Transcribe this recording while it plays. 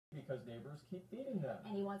because neighbors keep feeding them.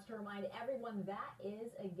 And he wants to remind everyone that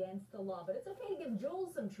is against the law. But it's okay to give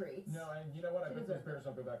Jules some treats. No, and you know what? I bet those bears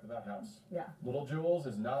don't go back to that house. Yeah. Little Jules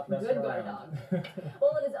is not messing Good around. guard dog.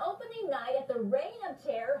 Well, it is opening night at the Reign of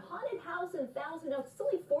Terror Haunted House in Thousand Oaks. It's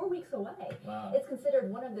only 4 weeks away. Wow. It's considered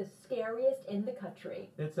one of the scariest in the country.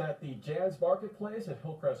 It's at the Jan's Marketplace at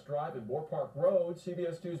Hillcrest Drive and Moore Park Road.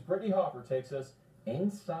 CBS 2's Brittany Hopper takes us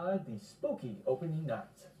inside the spooky opening night.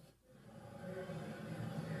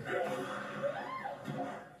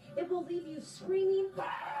 It will leave you screaming,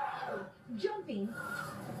 jumping,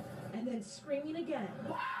 and then screaming again.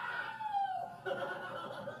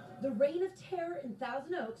 The Reign of Terror in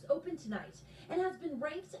Thousand Oaks opened tonight and has been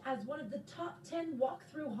ranked as one of the top 10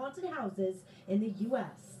 walk-through haunted houses in the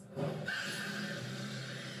U.S.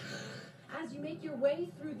 As you make your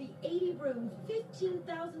way through the 80-room,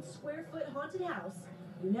 15,000 square foot haunted house,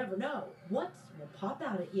 you never know what will pop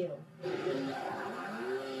out at you.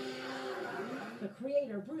 The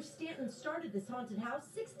creator, Bruce Stanton, started this haunted house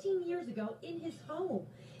 16 years ago in his home.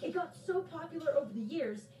 It got so popular over the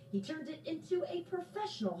years, he turned it into a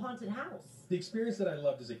professional haunted house. The experience that I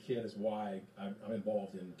loved as a kid is why I'm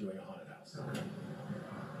involved in doing a haunted house.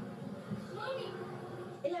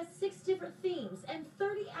 It has 6 different themes and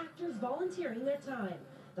 30 actors volunteering their time.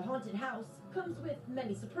 The haunted house comes with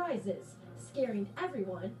many surprises, scaring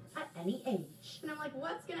everyone at any age. And I'm like,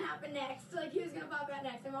 what's gonna happen next? Like, who's gonna pop out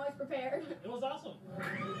next? I'm always prepared. It was awesome.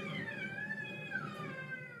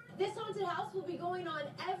 This haunted house will be going on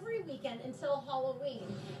every weekend until Halloween,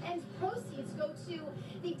 and proceeds go to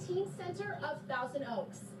the Teen Center of Thousand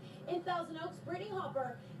Oaks. In Thousand Oaks, Brittany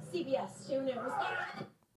Hopper, CBS 2 News.